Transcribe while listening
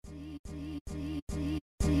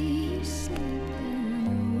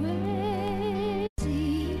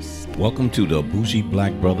Welcome to the Bougie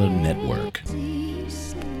Black Brother Network.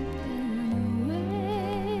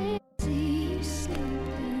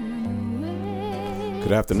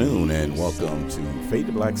 Good afternoon and welcome to Fade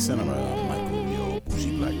to Black Cinema. I'm Michael, your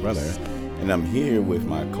Bougie Black Brother, and I'm here with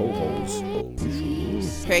my co-host,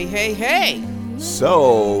 Olushu. Hey.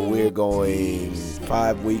 So we're going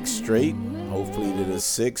 5 weeks straight, hopefully to the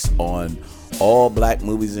 6th, on all black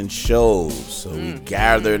movies and shows. So we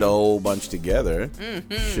gathered a whole bunch together.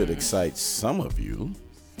 Should excite some of you,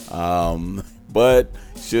 but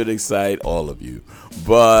should excite all of you.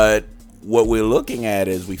 But what we're looking at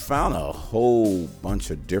is we found a whole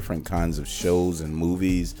bunch of different kinds of shows and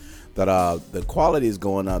movies that the quality is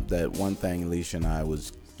going up. That one thing Alicia and I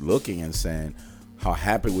was looking and saying how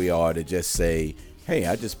happy we are to just say, hey,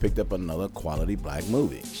 I just picked up another quality black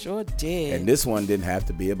movie. Sure did. And this one didn't have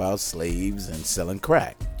to be about slaves and selling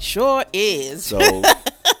crack. Sure is. So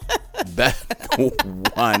that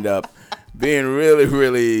wind up being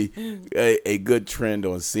really a good trend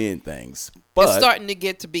on seeing things. But it's starting to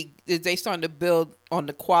get to be, they starting to build on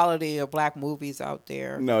the quality of black movies out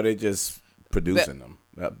there. no, they're just producing them.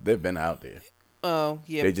 They've been out there. Oh,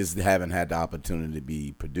 yeah. They just haven't had the opportunity to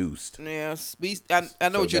be produced. Yes. I know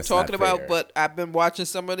So what you're that's not talking about, fair. but I've been watching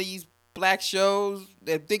some of these black shows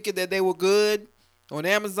and thinking that they were good on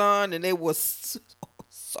Amazon, and they were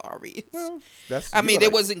sorry. Well,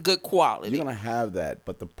 it wasn't good quality. You're going to have that.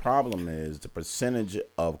 But the problem is the percentage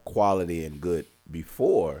of quality and good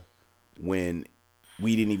before, when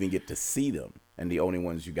we didn't even get to see them. And the only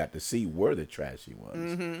ones you got to see were the trashy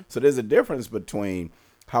ones. Mm-hmm. So there's a difference between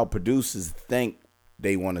how producers think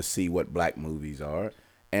they want to see what black movies are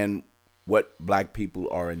and what black people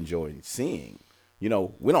are enjoying seeing. You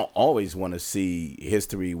know, we don't always want to see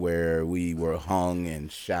history where we were hung and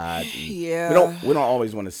shot. And Yeah. We don't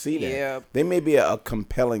always want to see that. Yeah. There may be a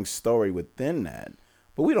compelling story within that,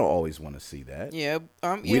 but we don't always want to see that. Yeah.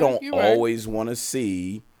 We don't always want to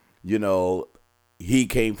see, you know, he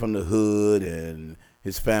came from the hood and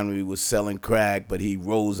his family was selling crack, but he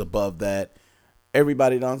rose above that.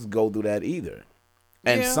 Everybody doesn't go through that either.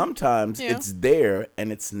 And sometimes it's there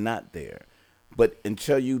and it's not there. But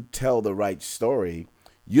until you tell the right story,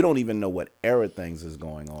 you don't even know what era things is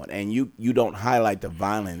going on. And you don't highlight the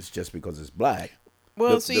violence just because it's black.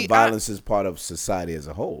 Well, the violence is part of society as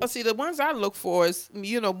a whole. See, the ones I look for is,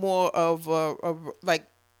 more of like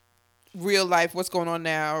real life, what's going on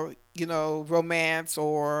now, romance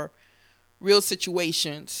or real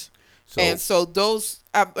situations. So those,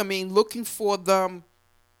 looking for them,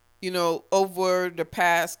 over the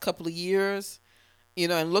past couple of years,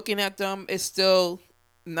 and looking at them, it's still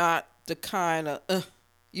not the kind of,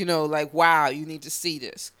 like, wow, you need to see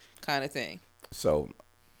this kind of thing. So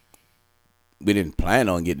we didn't plan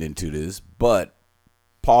on getting into this, but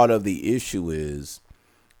part of the issue is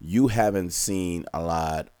you haven't seen a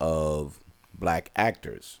lot of black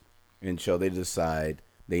actors. And so they decide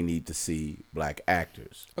they need to see black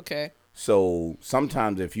actors. Okay. So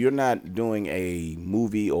sometimes if you're not doing a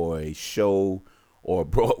movie or a show or a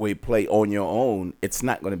Broadway play on your own, it's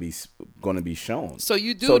not going to be shown. So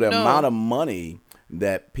you do So the know amount of money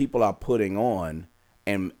that people are putting on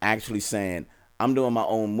and actually saying, I'm doing my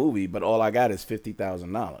own movie, but all I got is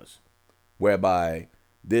 $50,000, whereby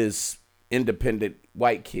this independent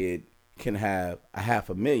white kid can have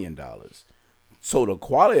 $500,000. So the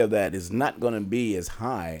quality of that is not going to be as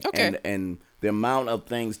high. Okay. And the amount of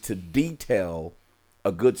things to detail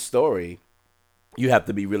a good story, you have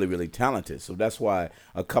to be really, really talented. So that's why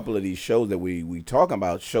a couple of these shows that we talk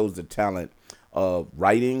about shows the talent of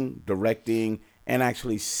writing, directing, and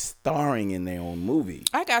actually starring in their own movie.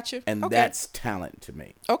 I got you. And okay. that's talent to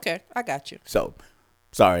me. Okay, I got you. So,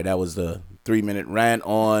 sorry, that was the 3-minute rant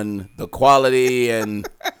on the quality and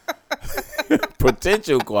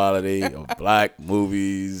potential quality of black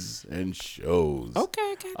movies and shows. Okay,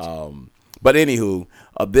 I got you. But anywho,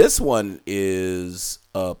 this one is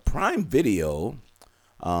a Prime Video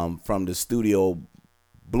from the studio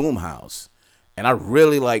Blumhouse. And I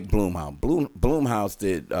really like Blumhouse. Blumhouse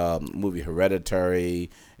did movie Hereditary,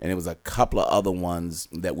 and it was a couple of other ones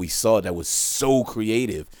that we saw that was so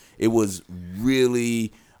creative. It was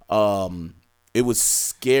really, it was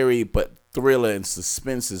scary, but thriller and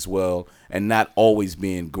suspense as well, and not always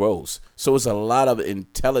being gross. So it's a lot of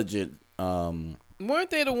intelligent.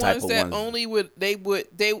 Weren't they the ones that only with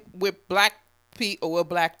black people or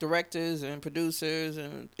black directors and producers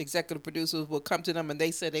and executive producers would come to them and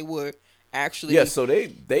they said they would actually. Yeah, so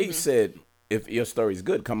they said, if your story's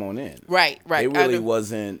good, come on in. Right. It really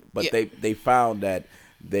wasn't, but they found that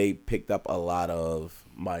they picked up a lot of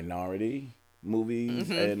minority movies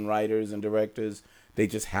and writers and directors. They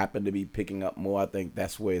just happen to be picking up more. I think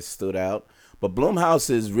that's where it stood out. But Blumhouse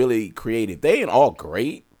is really creative. They ain't all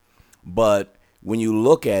great, but when you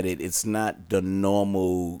look at it, it's not the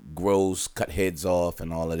normal gross, cut heads off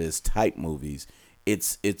and all of this type movies.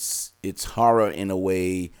 It's horror in a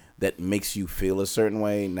way that makes you feel a certain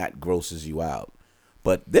way, not grosses you out.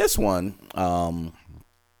 But this one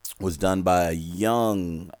was done by a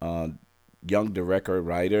young director,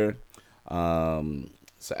 writer.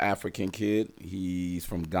 It's an African kid. He's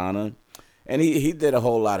from Ghana. And he did a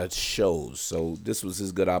whole lot of shows. So this was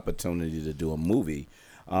his good opportunity to do a movie.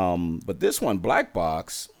 But this one, Black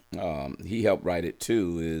Box, he helped write it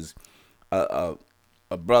too, is a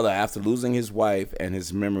brother, after losing his wife and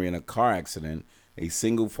his memory in a car accident, a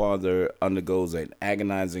single father undergoes an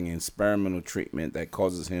agonizing experimental treatment that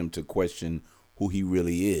causes him to question who he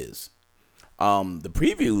really is. The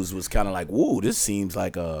previews was kind of like, whoa, this seems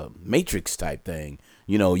like a Matrix type thing.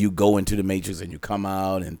 You know, you go into the Matrix and you come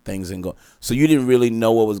out and things and go. So you didn't really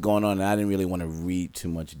know what was going on, and I didn't really want to read too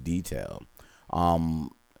much detail.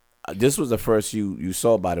 This was the first you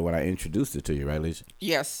saw about it when I introduced it to you, right, Alicia?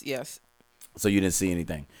 Yes. So you didn't see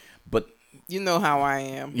anything. But you know how I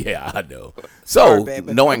am. Yeah, I know. So,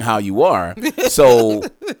 knowing how you are, so,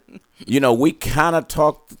 we kind of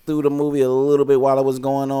talked through the movie a little bit while it was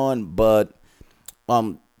going on, but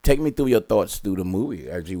take me through your thoughts through the movie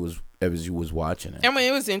as you was watching it. I mean,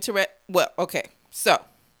 it was interesting. Well, okay. So,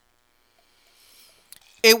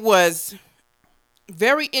 it was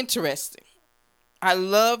very interesting. I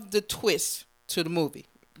loved the twist to the movie.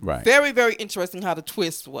 Right. Very, very interesting how the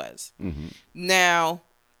twist was. Mm-hmm. Now,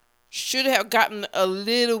 should have gotten a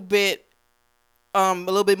little bit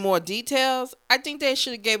more details. I think they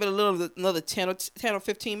should have gave it another 10 or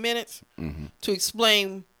 15 minutes to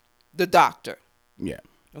explain the doctor. Yeah.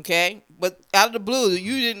 Okay? But out of the blue,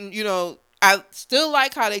 you didn't, I still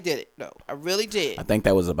like how they did it, though. I really did. I think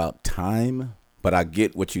that was about time, but I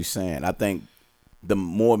get what you're saying. I think the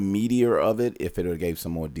more meatier of it, if it gave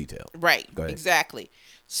some more detail. Right. Go ahead. Exactly.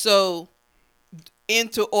 So,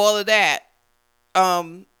 into all of that,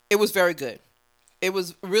 it was very good. It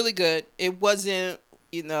was really good. It wasn't,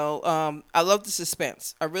 I love the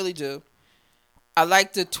suspense. I really do. I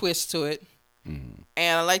like the twist to it. Mm-hmm.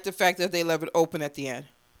 And I like the fact that they left it open at the end.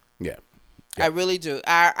 Yeah. I really do.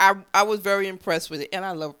 I was very impressed with it. And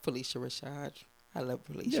I love Felicia Rashad. I love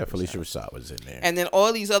Felicia. Yeah, Felicia Rashad was in there. And then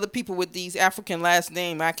all these other people with these African last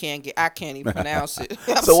name, I can't even pronounce it.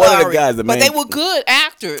 I'm so sorry. one of the guys, but they were good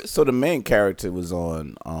actors. So the main character was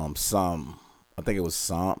on I think it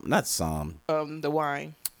was not Sam. The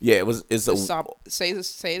wine. Yeah, it was. It's say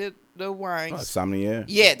the wine. Sommelier.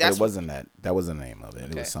 Yeah, it wasn't that. That was the name of it.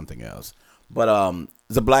 Okay. It was something else. But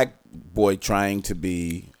it's a black boy trying to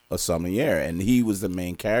be a sommelier, and he was the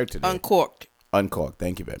main character there. Uncorked.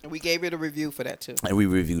 Thank you, baby. We gave it a review for that too. And we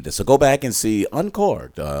reviewed it. So go back and see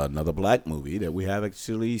Uncorked, another black movie that we have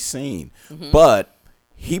actually seen. Mm-hmm. But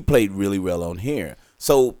he played really well on here.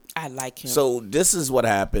 So I like him. So this is what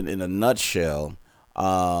happened in a nutshell.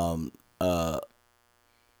 A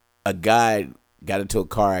guy got into a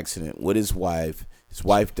car accident with his wife. His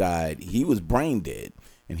wife died. He was brain dead,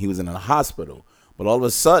 and he was in a hospital. But all of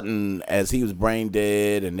a sudden, as he was brain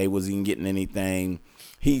dead and they wasn't getting anything,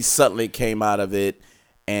 he suddenly came out of it,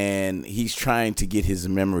 and he's trying to get his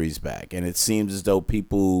memories back. And it seems as though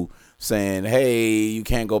people saying, hey, you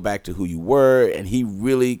can't go back to who you were, and he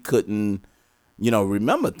really couldn't,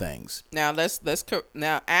 remember things. Now,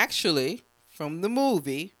 now actually, from the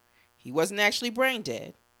movie, he wasn't actually brain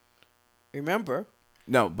dead. Remember?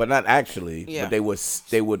 No, but not actually. Yeah. But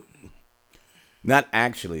they would not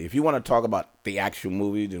actually. If you want to talk about the actual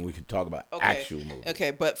movie, then we could talk about actual movie.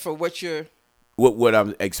 Okay, but for what you're... What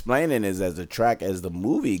I'm explaining is as the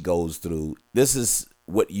movie goes through, this is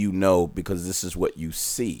what you know because this is what you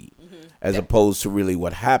see, as opposed to really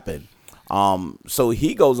what happened. So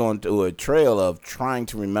he goes on to a trail of trying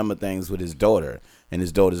to remember things with his daughter, and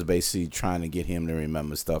his daughter's basically trying to get him to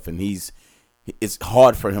remember stuff, and it's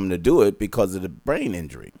hard for him to do it because of the brain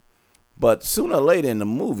injury. But sooner or later in the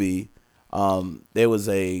movie, there was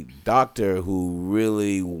a doctor who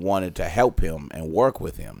really wanted to help him and work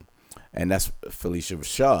with him. And that's Felicia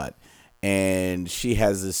Rashad. And she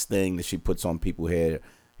has this thing that she puts on people's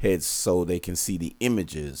heads so they can see the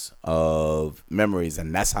images of memories.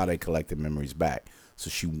 And that's how they collected memories back. So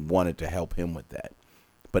she wanted to help him with that.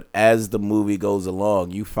 But as the movie goes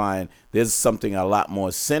along, you find there's something a lot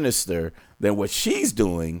more sinister than what she's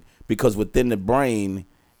doing, because within the brain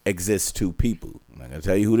exists two people. I'm not going to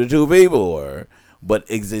tell you who the two people are,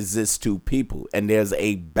 but exists two people. And there's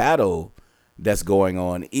a battle that's going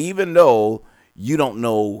on, even though you don't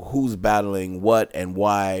know who's battling what and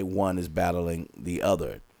why one is battling the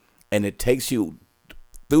other. And it takes you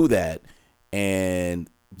through that, and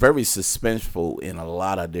very suspenseful in a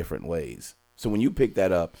lot of different ways. So when you pick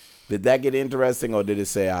that up, did that get interesting, or did it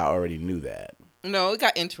say I already knew that? No, it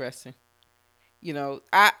got interesting.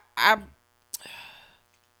 I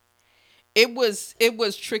it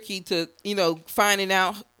was tricky to, finding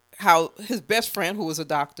out how his best friend, who was a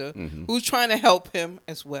doctor, who was trying to help him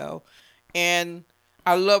as well. And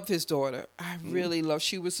I love his daughter. I really love.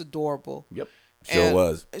 She was adorable. Yep, sure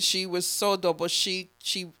was. She was so adorable. She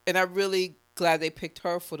and I'm really glad they picked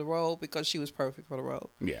her for the role because she was perfect for the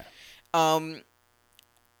role. Yeah.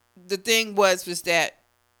 The thing was that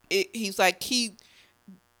he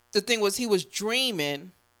was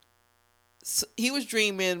dreaming. He was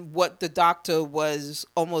dreaming what the doctor was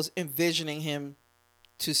almost envisioning him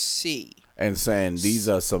to see. And saying these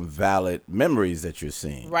are some valid memories that you're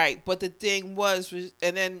seeing. Right. But the thing was,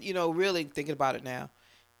 and then, really thinking about it now,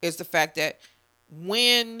 is the fact that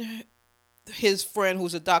when his friend,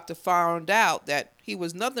 who's a doctor, found out that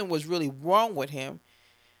nothing was really wrong with him,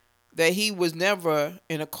 that he was never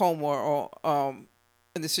in a coma or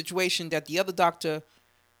in the situation that the other doctor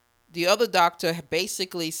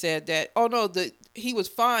basically said that, oh no, he was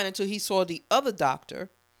fine until he saw the other doctor.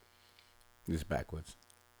 It's backwards.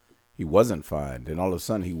 He wasn't fine. Then all of a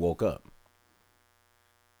sudden he woke up.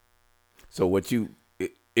 So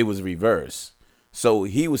it was reverse. So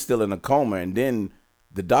he was still in a coma, and then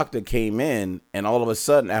the doctor came in, and all of a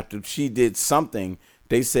sudden after she did something,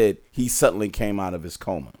 they said he suddenly came out of his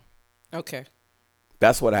coma. Okay.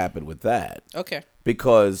 That's what happened with that. Okay.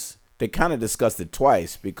 Because they kind of discussed it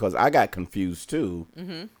twice, because I got confused too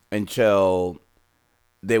until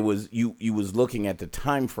there was you was looking at the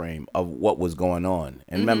time frame of what was going on.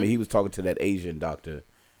 And remember, he was talking to that Asian doctor,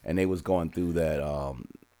 and they was going through that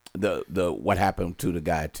the what happened to the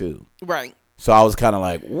guy too. Right. So I was kind of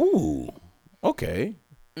like, ooh, okay.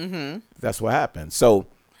 That's what happened. So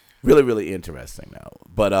really, really interesting now.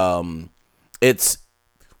 But it's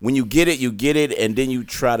when you get it, and then you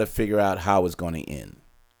try to figure out how it's going to end.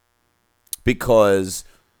 Because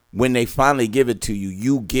when they finally give it to you,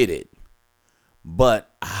 you get it. But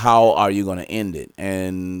how are you going to end it?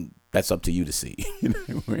 And that's up to you to see.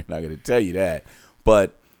 We're not going to tell you that.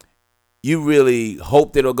 But you really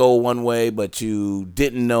hoped it'll go one way, but you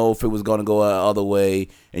didn't know if it was going to go the other way.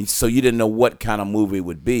 And so you didn't know what kind of movie it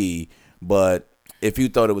would be. But if you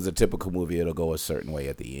thought it was a typical movie, it'll go a certain way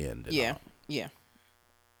at the end. Yeah. Yeah.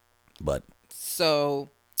 But so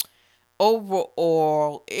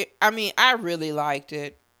overall, I really liked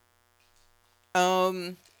it.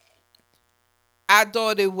 I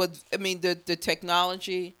thought it was, the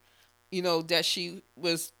technology, that she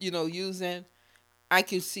was, using, I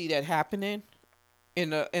could see that happening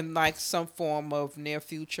in like some form of near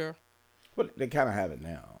future. Well, they kind of have it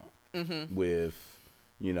now with,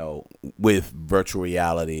 with virtual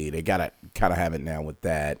reality. They got to kind of have it now with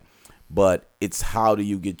that. But it's how do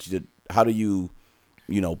you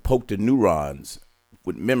poke the neurons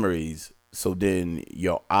with memories so then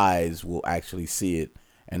your eyes will actually see it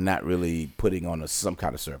and not really putting on some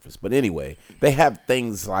kind of surface. But anyway, they have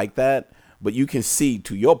things like that, but you can see,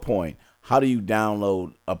 to your point, how do you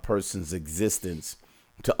download a person's existence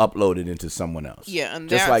to upload it into someone else? Yeah, and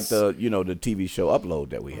just like the TV show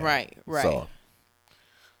Upload that we have. Right.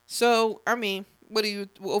 So what do you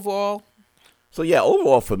overall? So yeah,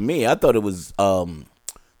 overall for me, I thought it was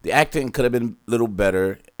the acting could have been a little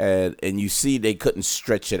better, and you see they couldn't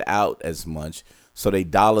stretch it out as much, so their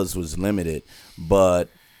dollars was limited. But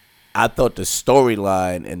I thought the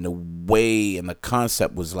storyline and the way and the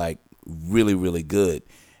concept was like really, really good.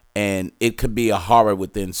 And it could be a horror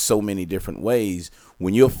within so many different ways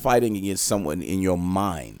when you're fighting against someone in your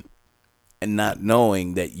mind and not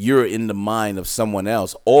knowing that you're in the mind of someone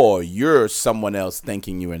else, or you're someone else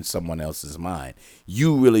thinking you're in someone else's mind.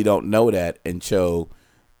 You really don't know that until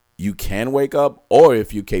you can wake up, or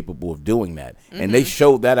if you're capable of doing that. And they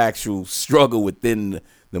showed that actual struggle within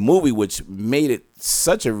the movie, which made it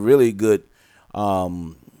such a really good,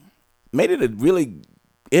 made it a really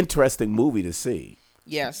interesting movie to see.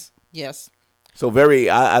 Yes. So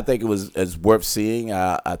I think it was worth seeing.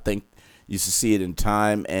 I think you should see it in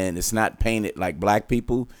time, and it's not painted like black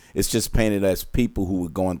people. It's just painted as people who were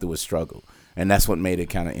going through a struggle, and that's what made it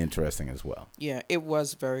kind of interesting as well. Yeah, it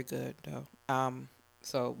was very good though.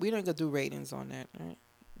 So we don't go do ratings on that, right?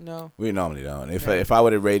 No, we normally don't. If I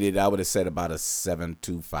would have rated, I would have said about a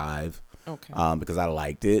 7.25. Okay. Because I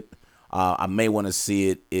liked it. I may want to see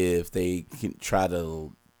it if they can try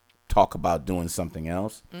to talk about doing something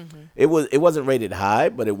else. It wasn't rated high,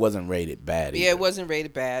 but it wasn't rated bad either. Yeah, it wasn't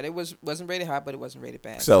rated bad. It wasn't rated high, but it wasn't rated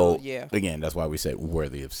bad. So yeah, again, that's why we said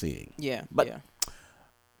worthy of seeing. Yeah, but yeah.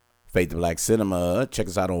 Faith to Black Cinema, check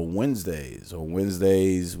us out on Wednesdays. On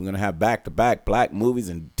Wednesdays, we're gonna have back-to-back black movies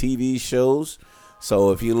and TV shows.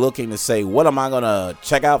 So if you're looking to say, what am I gonna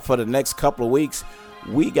check out for the next couple of weeks,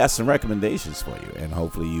 we got some recommendations for you, and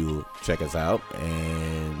hopefully you check us out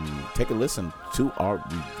and take a listen to our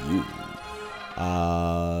review.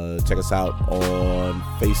 Check us out on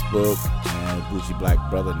Facebook and Bougie Black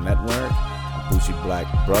Brother Network,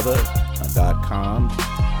 BougieBlackBrother.com,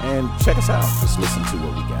 and check us out. Just listen to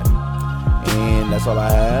what we got. And that's all I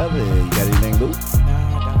have. You got anything, Boo?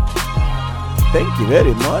 Nah. Thank you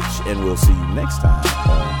very much, and we'll see you next time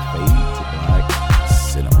on Fade.